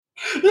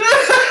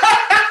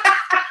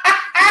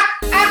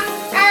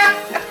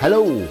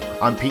Hello,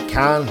 I'm Pete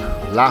Can,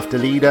 laughter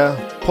leader,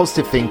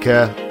 positive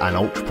thinker and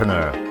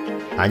entrepreneur.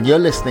 And you're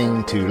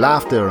listening to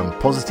Laughter and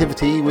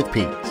Positivity with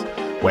Pete,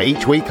 where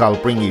each week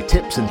I'll bring you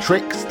tips and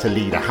tricks to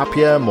lead a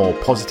happier, more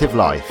positive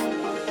life.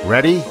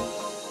 Ready?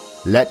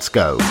 Let's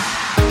go.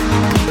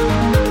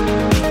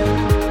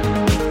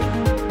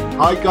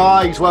 Hi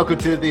guys, welcome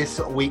to this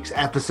week's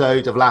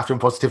episode of Laughter and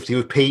Positivity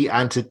with Pete,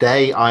 and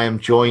today I am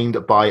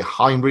joined by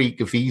Heinrich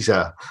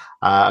Wieser.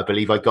 I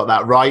believe I got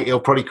that right.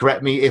 He'll probably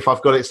correct me if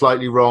I've got it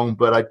slightly wrong,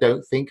 but I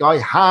don't think I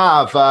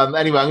have.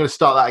 Anyway, I'm going to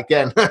start that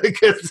again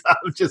because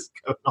I'm just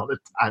going on a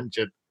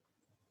tangent.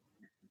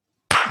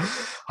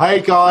 Hi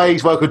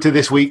guys, welcome to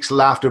this week's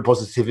Laughter and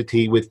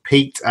Positivity with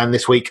Pete, and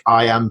this week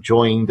I am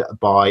joined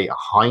by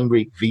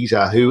Heinrich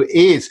Wieser, who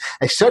is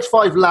a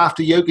certified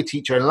laughter yoga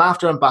teacher and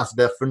laughter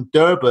ambassador from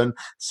Durban,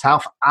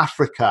 South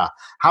Africa.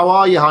 How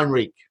are you,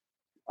 Heinrich?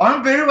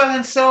 I'm very well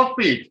and self,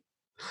 Pete.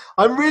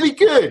 I'm really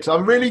good.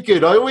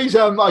 I always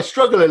I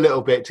struggle a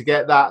little bit to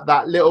get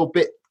that little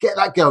bit, get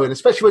that going,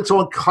 especially when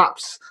someone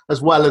claps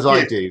as well as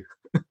I do.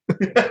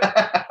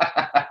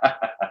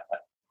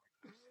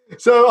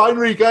 So,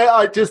 Heinrich,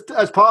 I just,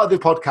 as part of the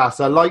podcast,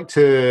 I like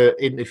to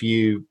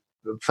interview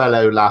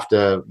fellow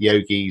laughter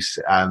yogis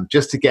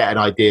just to get an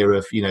idea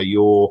of, you know,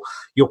 your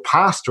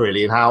past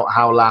really and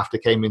how laughter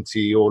came into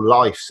your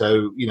life.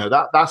 So, you know,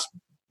 that's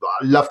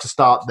I'd love to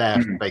start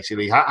there.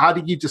 Basically, how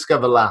did you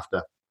discover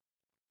laughter?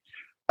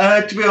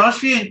 To be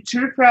honest with you, in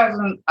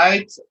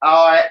 2008,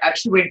 I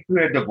actually went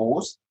through a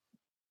divorce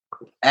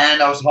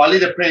and I was highly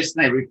depressed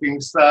and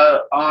everything.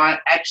 So I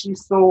actually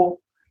saw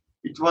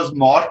it was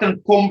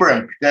Martin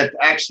Kombrink that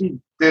actually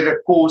did a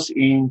course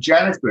in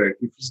Johannesburg.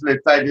 He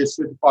facilitated a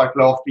certified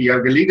laughter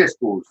yoga leaders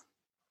course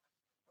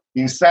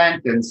in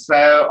Sandton. So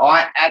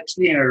I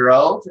actually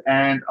enrolled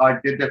and I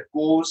did the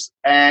course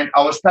and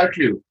I was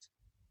totally hooked.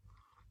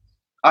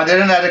 I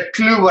didn't have a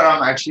clue what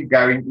I'm actually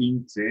going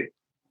into.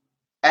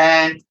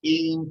 And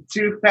in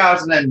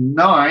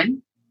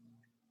 2009,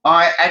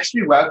 I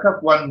actually woke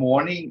up one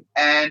morning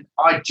and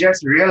I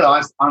just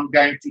realized I'm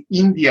going to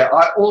India.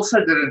 I also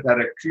didn't have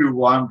a clue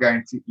why I'm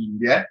going to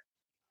India.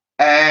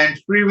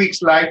 And 3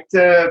 weeks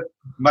later,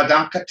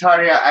 Madame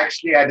Kataria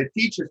actually had a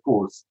teacher's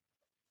course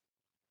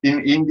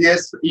in India,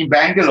 in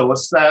Bangalore.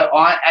 So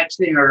I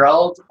actually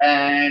enrolled,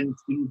 and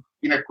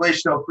in a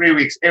question of 3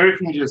 weeks,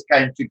 everything just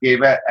came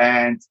together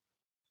and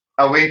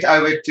I went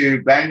over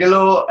to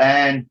Bangalore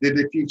and did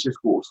the teacher's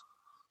course.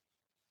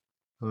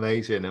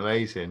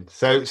 Amazing.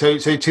 So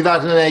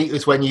 2008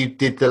 was when you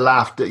did the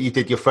laughter. You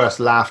did your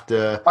first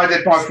laughter. I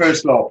did my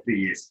first laughter,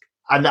 yes.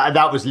 And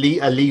that was a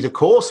leader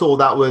course, or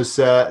that was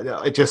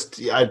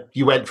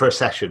you went for a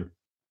session?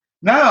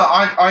 No,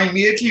 I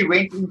immediately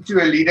went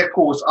into a leader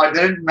course. I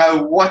didn't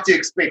know what to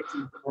expect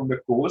from the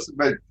course,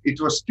 but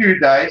it was 2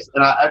 days,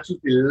 and I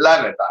absolutely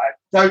love it.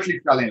 I totally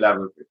fell in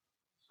love with it.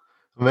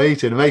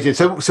 Amazing.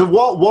 So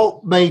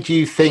what made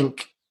you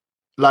think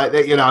like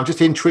that? You know, I'm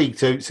just intrigued.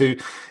 So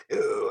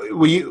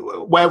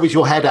where was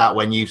your head at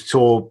when you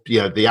saw, you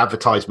know, the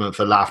advertisement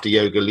for Laughter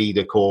Yoga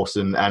Leader course,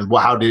 and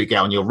how did it get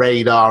on your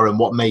radar, and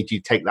what made you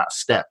take that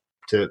step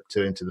to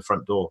into the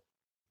front door?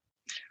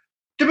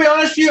 To be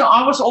honest with you,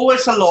 I was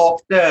always a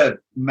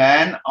laughter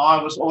man.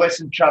 I was always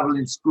in trouble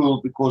in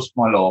school because of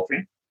my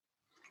laughing.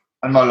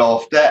 And my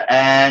laughter,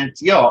 and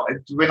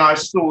when I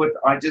saw it,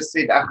 I just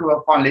said, okay,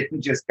 well, fine, let me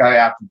just go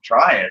out and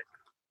try it.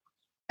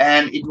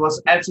 And it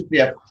was absolutely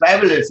a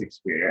fabulous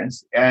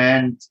experience,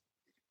 and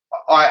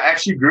I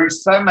actually grew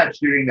so much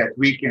during that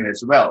weekend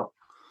as well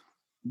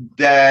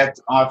that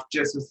I've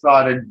just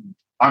decided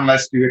I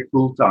must do it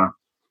full time.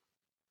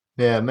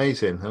 Yeah,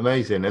 amazing.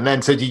 And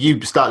then, so did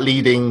you start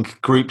leading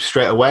groups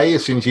straight away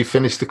as soon as you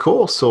finished the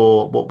course,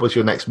 or what was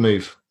your next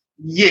move?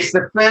 Yes,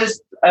 the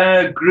first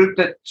group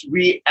that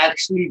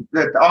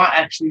I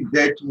actually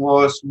did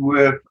was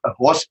with a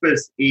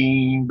hospice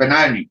in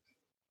Benoni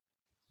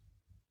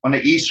on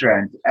the East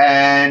Rand.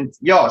 And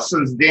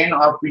since then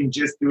I've been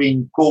just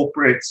doing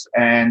corporates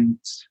and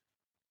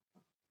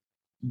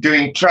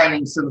doing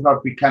training since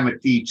I've become a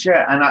teacher,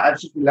 and I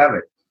absolutely love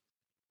it.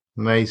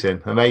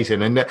 Amazing.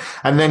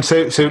 And then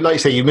so like you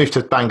say, you moved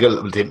to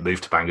Bangalore. Didn't move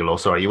to Bangalore.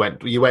 Sorry, you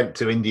went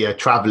to India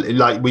traveling.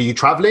 Like, were you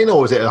traveling,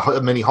 or was it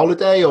a mini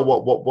holiday, or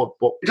what?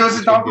 It was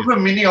a type of a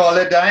mini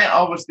holiday.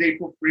 I was there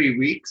for 3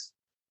 weeks,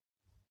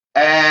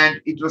 and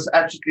it was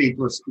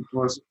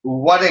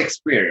what an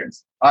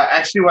experience. I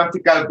actually want to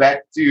go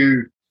back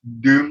to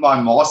do my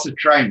master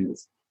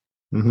trainers.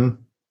 Mm-hmm.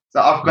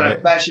 So I've got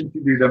a passion to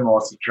do the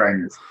master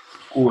trainers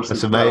course.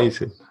 That's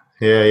amazing.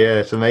 Yeah,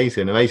 it's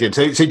amazing.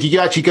 So did you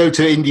actually go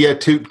to India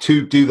to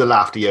do the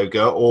laughter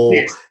yoga, or?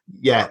 Yes.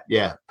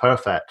 Yeah,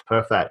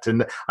 perfect.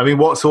 And I mean,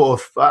 what sort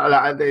of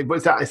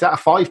is that a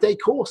 5-day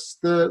course?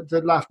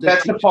 The laughter.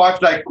 That's a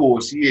 5-day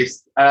course.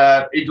 Yes,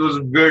 it was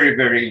very,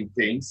 very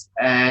intense,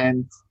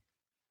 and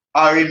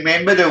I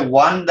remember the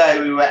one day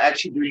we were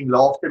actually doing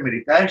laughter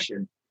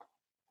meditation,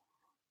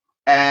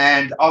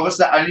 and I was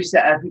the only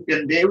South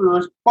African there. We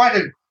was quite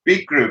a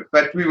big group,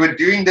 but we were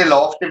doing the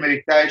laughter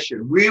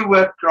meditation. We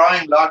were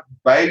crying like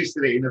babies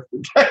at the end of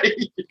the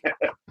day,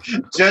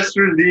 just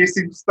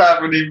releasing stuff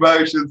and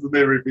emotions and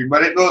everything.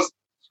 But it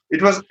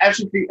was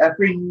actually a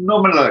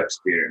phenomenal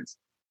experience.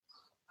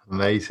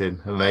 Amazing.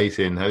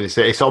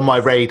 It's on my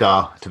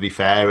radar, to be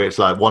fair. It's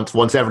like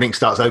once everything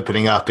starts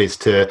opening up is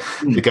to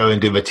go and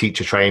do my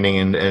teacher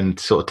training and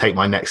sort of take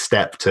my next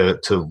step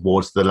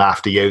towards the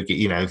laughter yoga,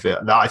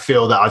 that I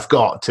feel that I've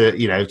got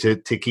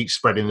to keep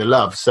spreading the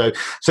love. So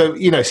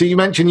you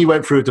mentioned you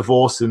went through a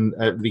divorce at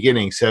the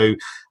beginning. So,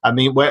 I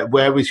mean,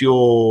 where was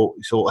your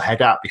sort of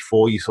head at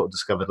before you sort of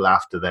discovered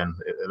laughter then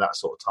at that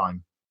sort of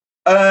time?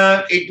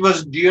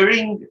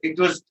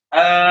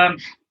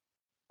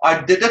 I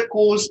did a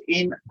course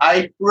in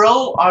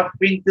April. I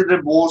think the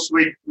divorce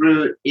went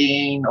through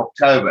in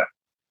October.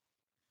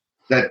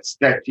 That's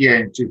that year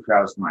in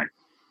 2008.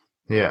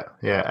 Yeah.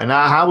 And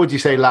how would you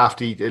say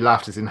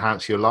laughter's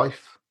enhanced your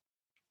life?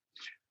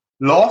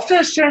 Laughter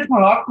has changed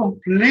my life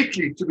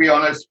completely, to be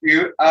honest with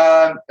you,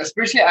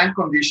 especially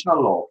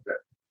unconditional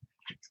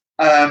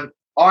laughter.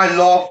 I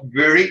laugh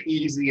very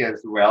easy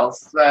as well.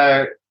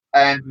 So,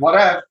 and what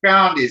I have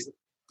found is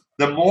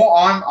the more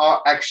I'm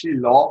actually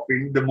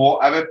laughing, the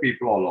more other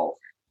people are laughing.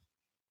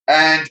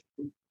 And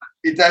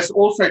it has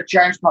also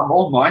changed my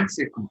whole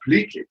mindset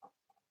completely.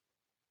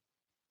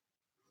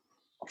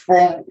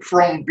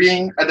 From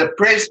being a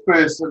depressed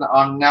person,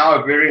 I'm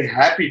now a very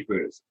happy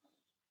person.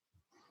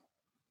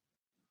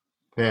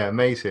 Yeah,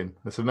 amazing.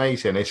 That's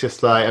amazing. It's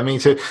just like, I mean,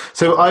 so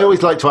I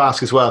always like to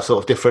ask as well,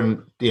 sort of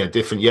different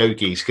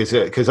yogis,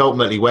 because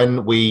ultimately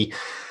when we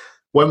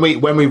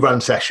run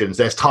sessions,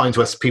 there's times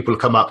where people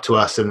come up to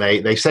us and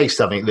they say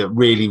something that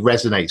really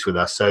resonates with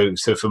us. So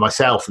for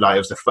myself, like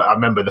it was I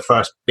remember the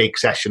first big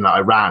session that I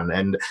ran,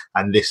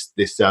 and this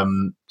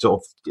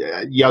sort of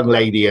young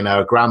lady and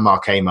her grandma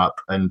came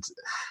up and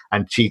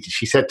she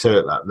said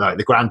to, like,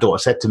 the granddaughter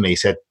said to me,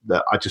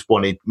 that I just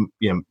wanted,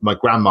 my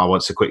grandma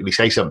wants to quickly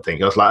say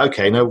something. I was like,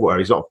 okay, no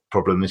worries, not a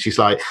problem. And she's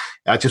like,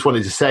 I just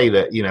wanted to say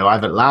that, I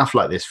haven't laughed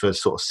like this for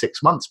sort of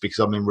 6 months because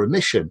I'm in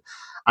remission.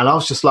 And I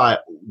was just like,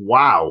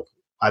 wow.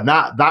 And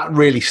that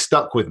really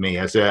stuck with me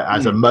as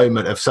a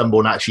moment of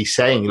someone actually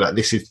saying, like,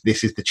 this is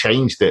the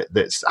change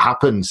that's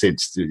happened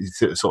since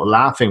sort of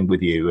laughing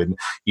with you and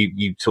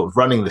you sort of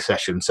running the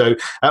session. So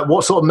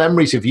what sort of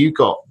memories have you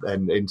got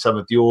in some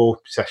of your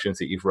sessions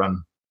that you've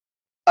run?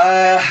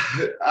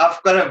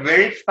 I've got a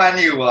very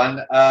funny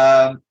one.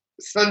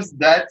 Since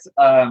that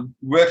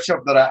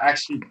workshop that I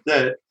actually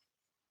did,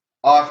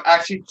 I've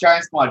actually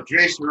changed my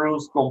dress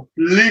rules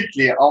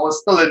completely. I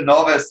was still a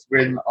novice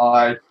when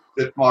I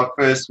did my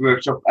first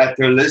workshop at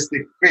the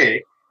Holistic Fair,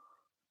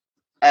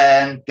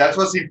 and that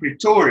was in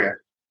Pretoria.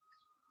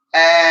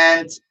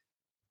 And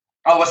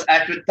I was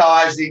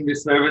advertising the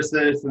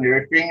services and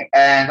everything,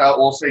 and I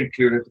also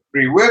included a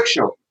free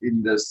workshop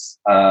in this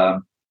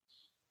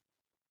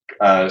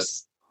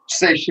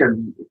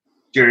session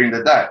during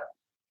the day.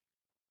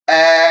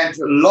 And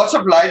lots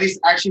of ladies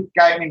actually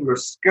came in with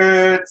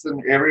skirts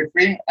and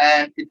everything,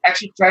 and it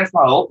actually changed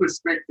my whole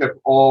perspective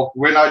of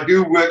when I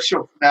do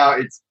workshops now,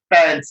 it's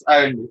pants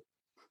only.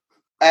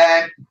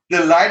 And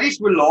the ladies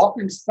were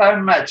laughing so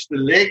much. The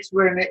legs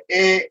were in the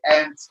air,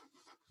 and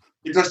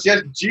it was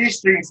just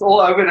G-strings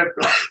all over the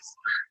place.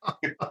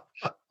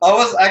 I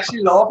was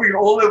actually laughing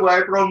all the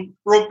way from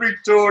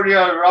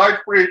Pretoria right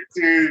through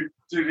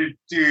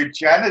to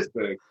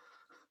Johannesburg.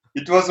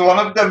 It was one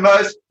of the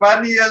most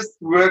funniest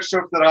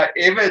workshops that I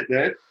ever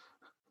did.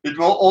 It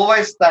will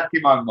always stuck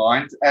in my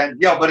mind, and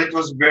but it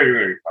was very,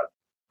 very fun.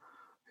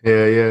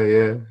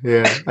 Yeah.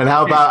 And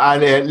how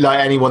about like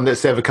anyone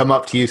that's ever come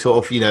up to you,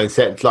 sort of,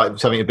 said like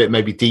something a bit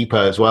maybe deeper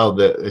as well?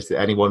 That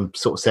anyone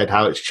sort of said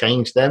how it's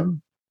changed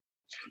them?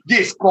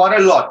 Yes, quite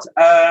a lot.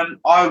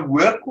 I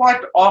work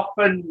quite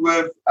often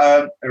with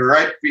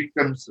rape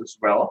victims as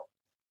well,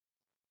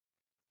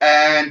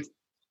 and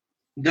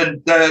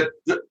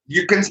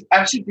you can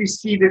actually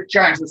see the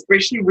change,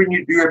 especially when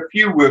you do a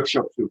few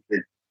workshops with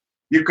them.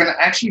 You can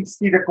actually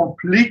see the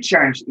complete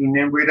change in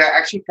them, where they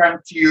actually come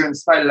to you and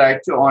say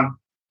later on,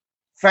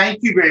 "Thank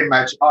you very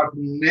much. I've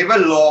never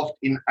laughed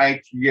in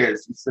 8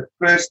 years. It's the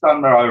first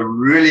time that I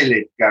really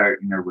let go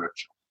in a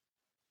workshop."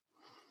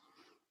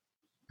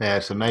 Yeah,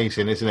 it's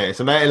amazing, isn't it?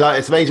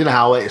 It's amazing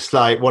how it's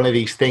like one of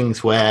these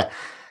things where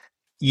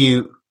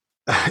you,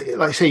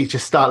 like, say, you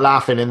just start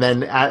laughing, and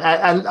then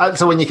and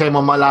so when you came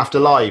on My Laughter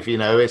Live,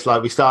 it's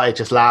like we started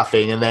just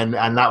laughing, and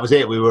that was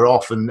it. We were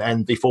off,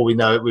 and before we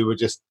know it, we were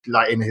just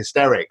like in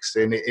hysterics.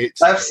 And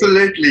it's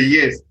absolutely,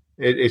 yes.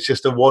 It's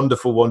just a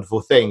wonderful,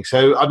 wonderful thing.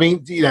 So, I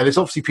mean, there's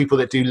obviously people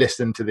that do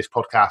listen to this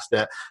podcast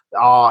that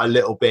are a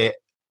little bit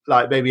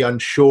like maybe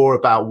unsure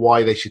about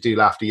why they should do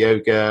laughter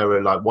yoga,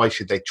 or like why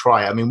should they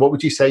try it. I mean, what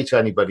would you say to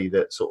anybody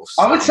that sort of?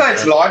 I would say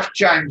it's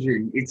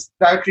life-changing. It's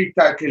totally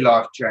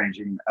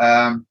life-changing.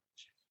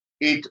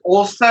 It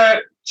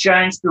also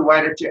changed the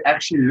way that you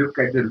actually look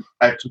at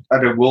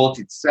the world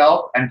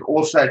itself, and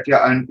also at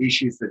your own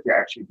issues that you're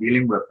actually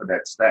dealing with at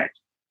that stage.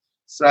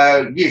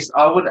 So, yes,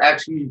 I would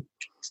actually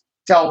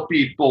tell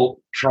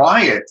people,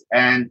 try it,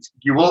 and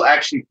you will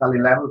actually fall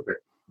in love with it.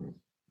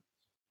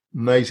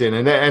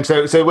 Amazing. And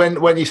so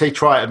when you say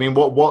try it, I mean,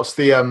 what's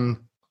the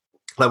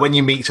like when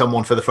you meet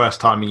someone for the first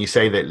time and you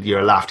say that you're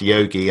a laughter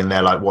yogi and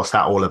they're like, what's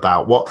that all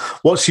about?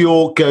 What's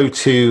your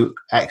go-to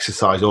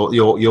exercise or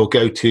your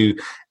go-to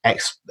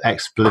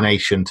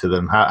explanation to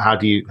them? How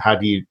do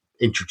you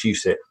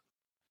introduce it?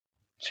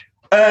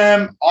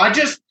 I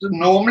just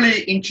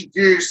normally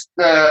introduce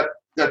that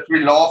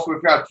we laugh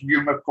without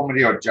humor,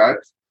 comedy, or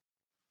jokes.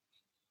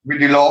 We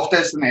do laughter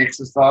as an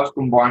exercise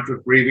combined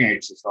with breathing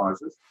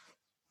exercises,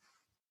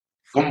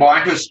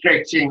 combined with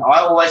stretching.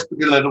 I always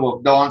put a little bit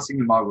of dancing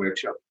in my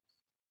workshop.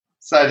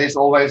 So there's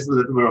always a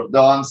little bit of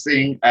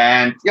dancing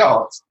and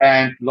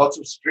lots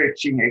of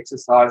stretching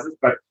exercises,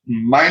 but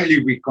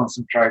mainly we're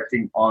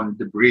concentrating on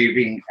the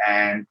breathing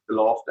and the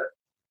laughter.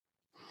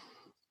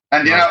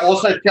 And then I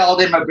also tell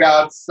them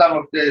about some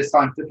of the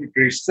scientific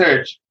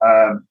research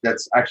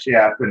that's actually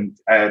happened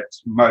at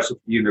most of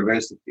the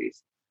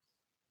universities.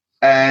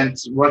 And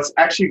what's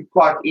actually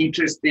quite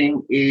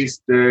interesting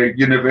is the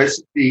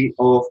University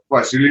of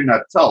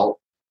KwaZulu-Natal.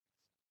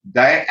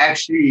 They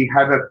actually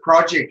have a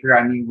project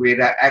running where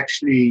they're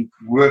actually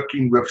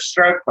working with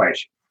stroke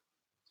patients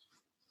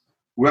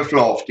with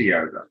laughter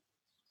yoga.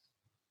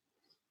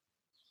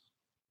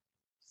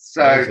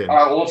 So amazing.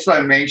 I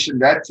also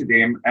mentioned that to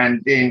them,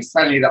 and then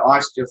suddenly the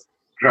eyes just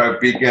grow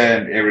bigger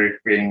and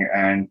everything,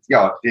 and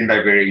then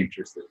they're very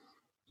interested.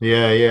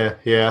 Yeah.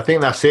 I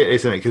think that's it,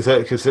 isn't it?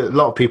 Because a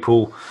lot of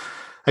people,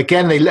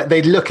 again,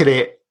 they look at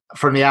it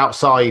from the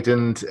outside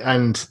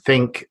and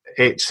think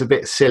it's a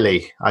bit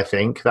silly. I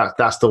think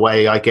that's the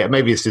way I get.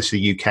 Maybe it's just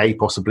the UK,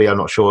 possibly. I'm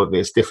not sure if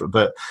it's different,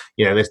 but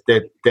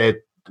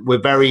we're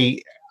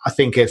very. I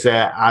think as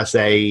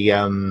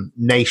a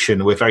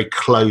nation, we're very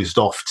closed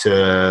off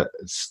to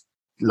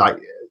like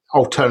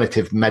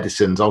alternative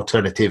medicines,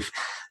 alternative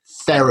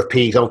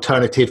therapies,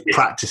 alternative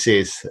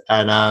practices,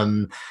 and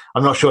I'm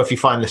not sure if you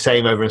find the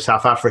same over in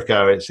South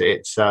Africa. It's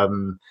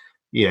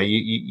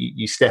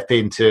you step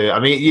into. I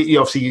mean, you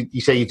obviously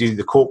you say you do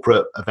the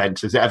corporate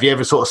events. Have you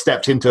ever sort of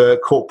stepped into a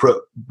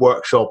corporate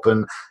workshop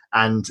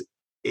and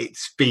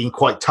it's been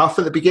quite tough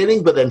at the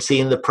beginning, but then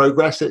seeing the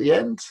progress at the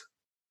end?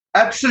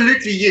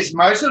 Absolutely, yes.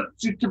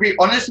 To be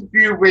honest with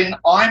you, when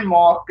I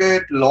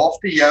market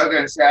laughter yoga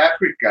in South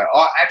Africa,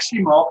 I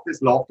actually market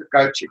as laughter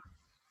coaching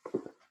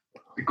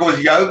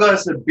because yoga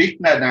is a big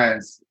no-no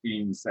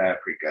in South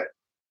Africa.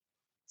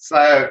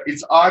 So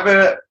it's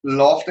either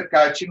laughter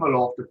coaching or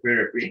laughter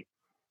therapy.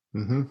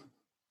 Mm-hmm.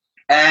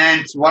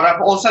 And what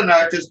I've also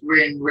noticed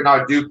when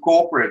I do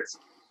corporates,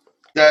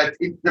 that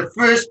in the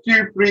first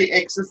 2-3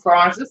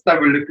 exercises, they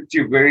will look at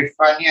you very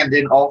funny, and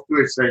then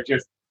afterwards they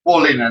just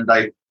fall in and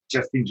they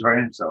just enjoy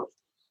themselves.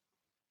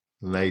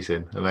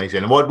 Amazing.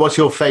 And what's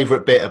your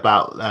favorite bit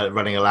about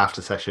running a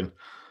laughter session?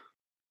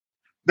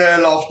 The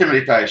laughter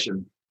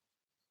meditation.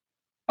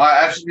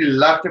 I absolutely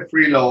love the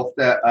free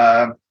laughter.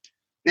 I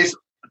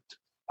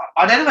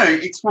don't know,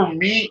 it's for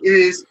me,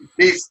 there's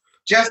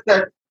just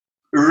that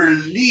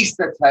release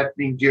that's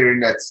happening during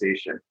that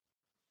session.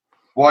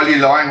 While you're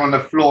lying on the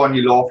floor and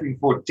you're laughing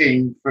for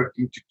 10,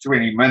 15 to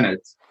 20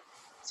 minutes.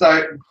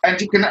 So, and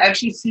you can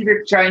actually see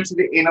the change at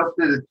the end of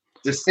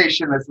the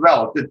session as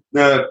well.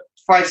 The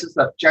faces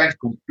have changed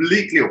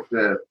completely of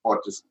the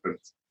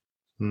participants.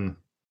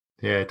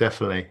 Yeah,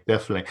 definitely. I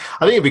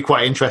think it'd be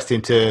quite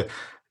interesting to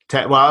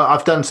well,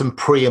 I've done some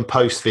pre and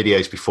post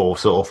videos before,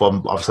 sort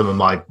of of some of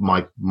my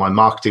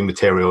marketing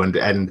material,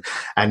 and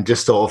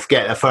just sort of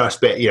get a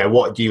first bit.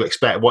 What do you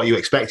expect? What are you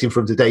expecting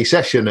from today's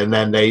session? And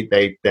then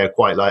they're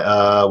quite like,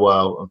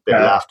 well, a bit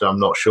of laughter. I'm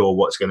not sure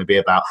what's going to be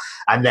about.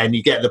 And then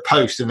you get the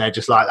post, and they're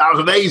just like, that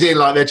was amazing.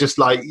 Like they're just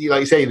like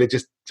you say, they're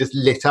just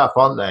lit up,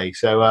 aren't they?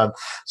 So I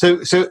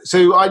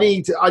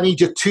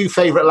need your 2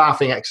 favorite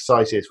laughing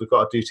exercises we've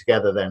got to do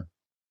together then.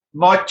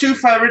 My 2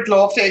 favorite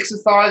laughter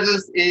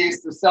exercises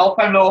is the cell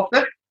phone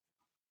laughter.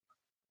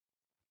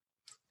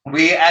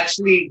 We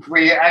actually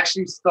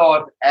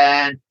start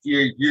and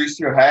you use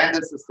your hand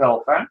as a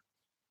cell phone.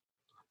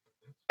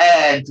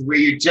 And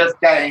we're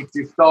just going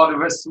to start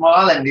with a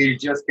smile and you're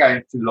just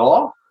going to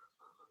laugh.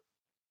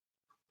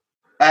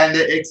 And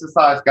the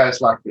exercise goes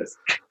like this.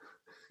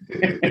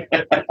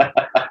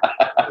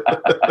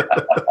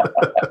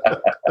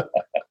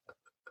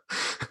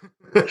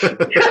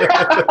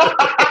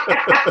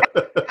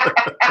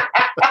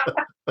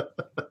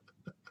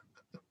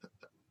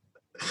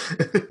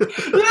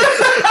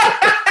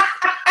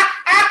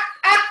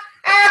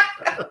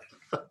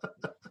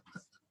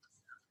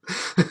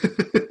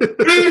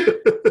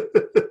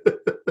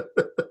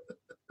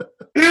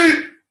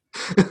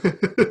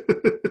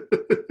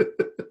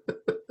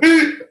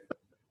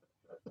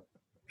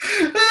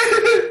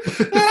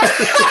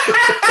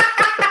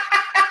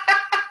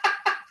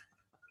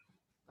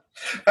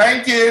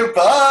 Thank you.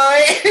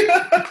 Bye.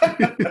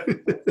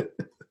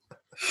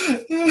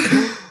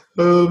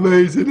 Oh,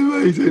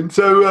 amazing.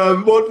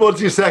 So, what's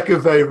your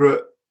second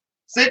favorite?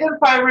 Second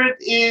favorite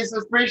is,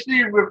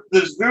 especially with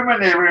the Zoom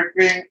and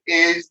everything,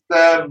 is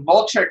the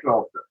milkshake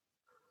laughter.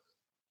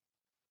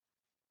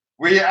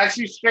 where you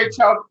actually stretch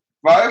out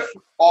both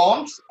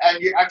arms and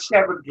you actually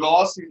have a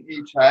glass in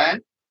each hand.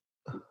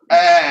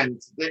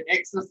 And the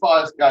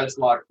exercise goes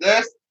like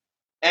this.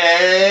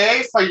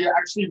 So you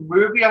actually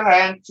move your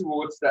hand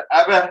towards the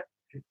other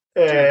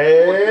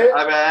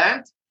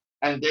hand,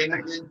 and then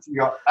again to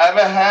your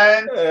other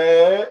hand,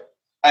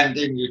 and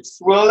then you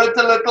swirl it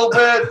a little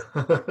bit,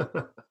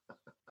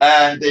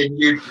 and then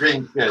you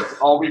drink it.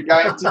 Are we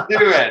going to do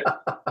it?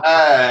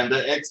 And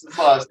the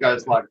exercise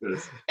goes like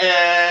this.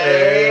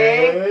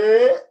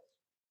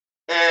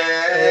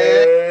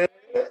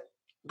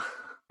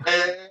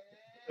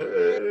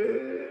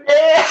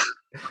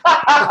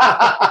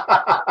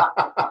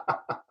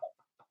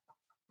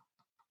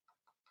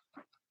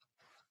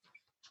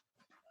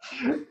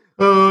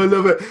 Oh, I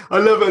love it. I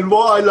love it. And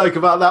what I like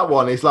about that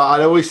one is, like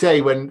I always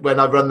say when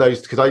I run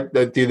those, because I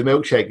do the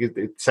milkshake, it's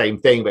the same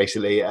thing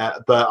basically.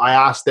 But I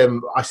ask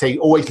them, I say,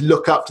 always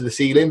look up to the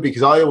ceiling,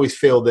 because I always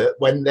feel that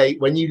when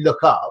you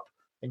look up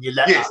and you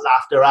let that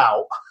laughter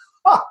out,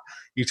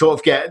 you sort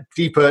of get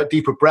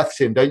deeper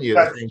breaths in, don't you?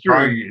 That's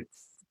true.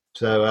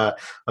 So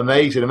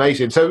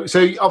amazing. So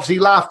obviously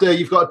laughter,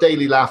 you've got a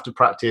daily laughter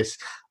practice,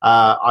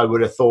 I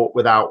would have thought,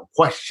 without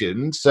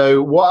question.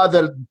 So what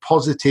other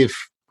positive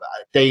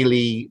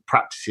daily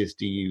practices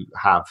do you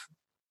have?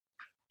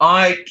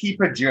 I keep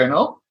a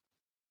journal.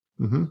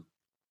 Mm-hmm.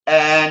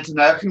 And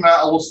another thing I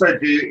also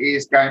do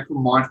is going for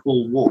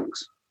mindful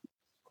walks.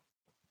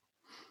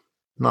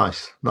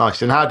 Nice.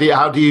 And how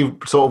do you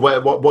sort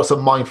of, what's a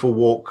mindful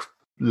walk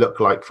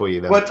look like for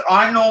you then? What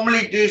I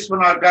normally do is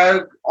when I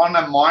go on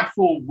a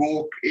mindful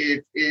walk,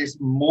 it is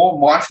more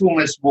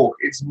mindfulness walk.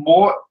 It's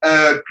more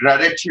a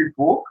gratitude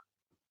walk,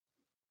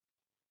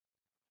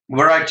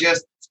 where I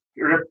just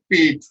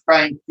repeat,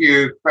 thank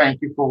you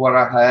for what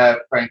I have,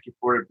 thank you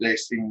for the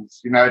blessings,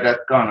 that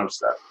kind of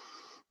stuff.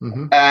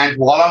 Mm-hmm. And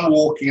while I'm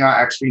walking,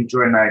 I actually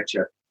enjoy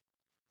nature.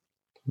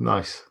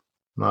 Nice.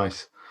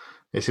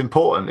 It's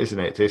important, isn't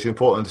it? It's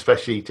important,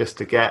 especially just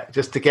to get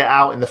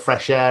out in the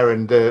fresh air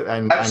and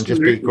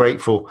just be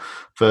grateful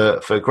for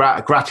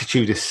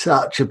gratitude is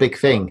such a big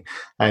thing,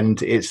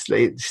 and it's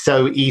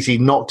so easy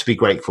not to be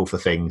grateful for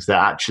things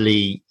that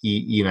actually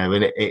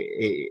and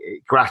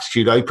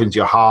gratitude opens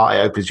your heart, it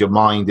opens your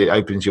mind, it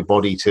opens your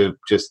body to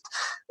just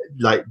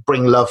like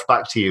bring love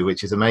back to you,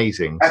 which is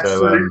amazing.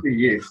 Absolutely,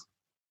 yes.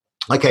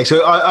 Okay,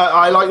 so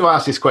I like to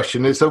ask this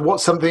question. So,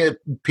 what's something that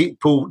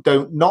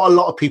not a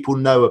lot of people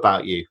know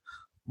about you?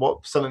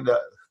 What's something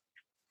that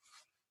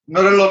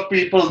not a lot of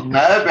people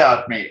know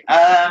about me?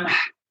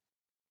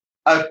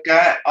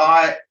 Okay,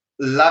 I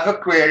love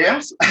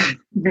aquariums.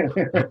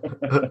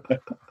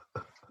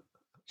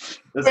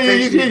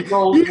 Especially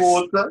cold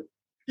water.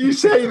 You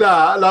say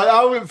that like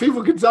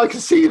I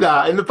can see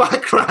that in the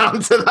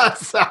background. So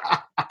that's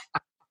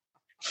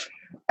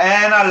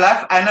And I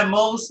love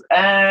animals,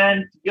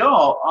 and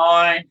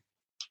I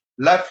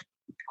love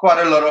quite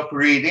a lot of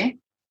reading.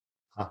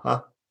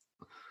 Uh-huh.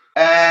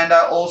 And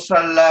I also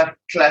love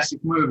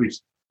classic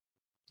movies.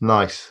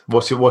 Nice.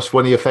 What's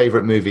one of your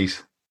favorite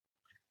movies?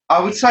 I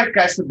would say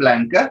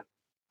Casablanca.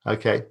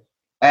 Okay.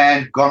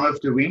 And Gone with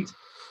the Wind.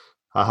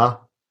 Uh-huh.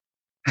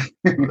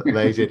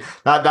 Amazing.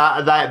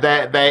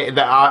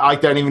 I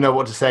don't even know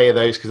what to say of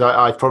those, because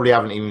I probably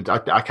haven't even.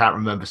 I can't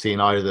remember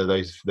seeing either of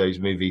those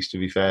movies, to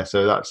be fair.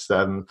 So that's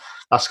got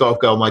to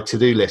go on my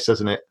to-do list,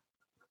 hasn't it?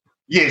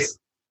 Yes,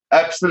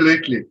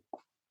 absolutely.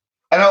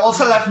 And I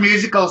also love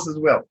musicals as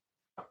well.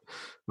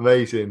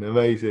 Amazing.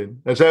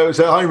 And so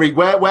Heinrich,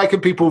 where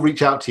can people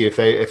reach out to you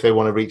if they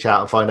want to reach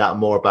out and find out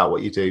more about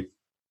what you do?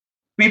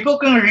 People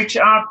can reach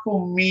out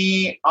for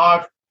me.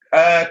 Can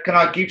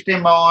I give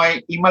them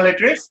my email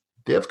address?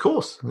 Yeah, of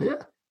course.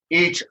 Yeah.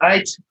 It's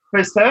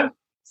hpfister,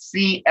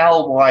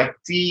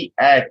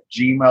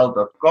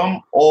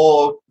 CLYT@gmail.com,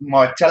 or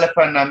my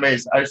telephone number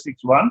is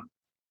 061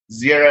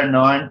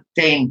 09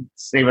 10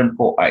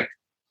 748.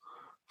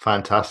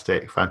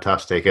 Fantastic.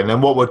 And then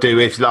what we'll do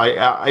is, like,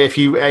 if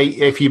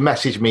you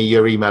message me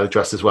your email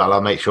address as well, I'll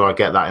make sure I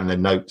get that in the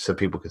notes so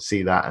people can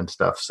see that and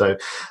stuff. So,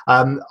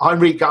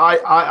 Heinrich,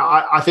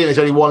 I think there's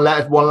only one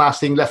last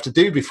thing left to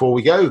do before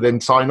we go, then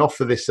sign off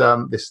for this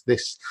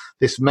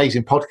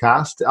amazing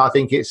podcast. I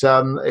think it's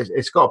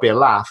got to be a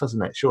laugh,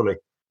 hasn't it? Surely.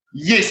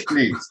 Yes,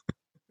 please.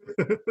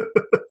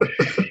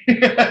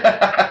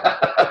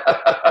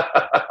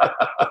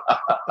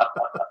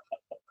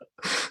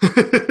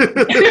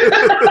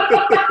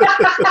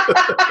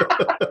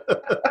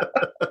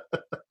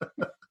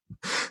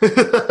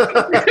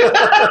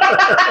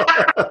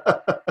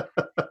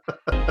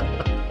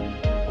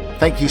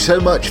 Thank you so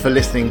much for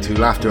listening to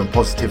Laughter and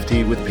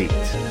Positivity with Pete.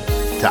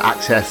 To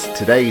access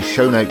today's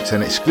show notes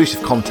and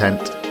exclusive content,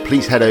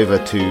 please head over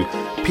to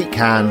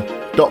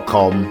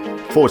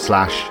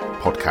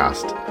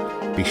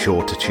petecan.com/podcast. Be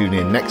sure to tune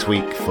in next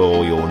week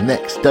for your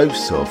next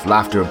dose of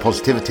laughter and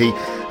positivity.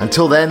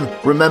 Until then,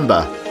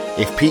 remember,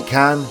 if Pete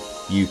can,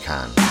 you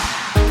can.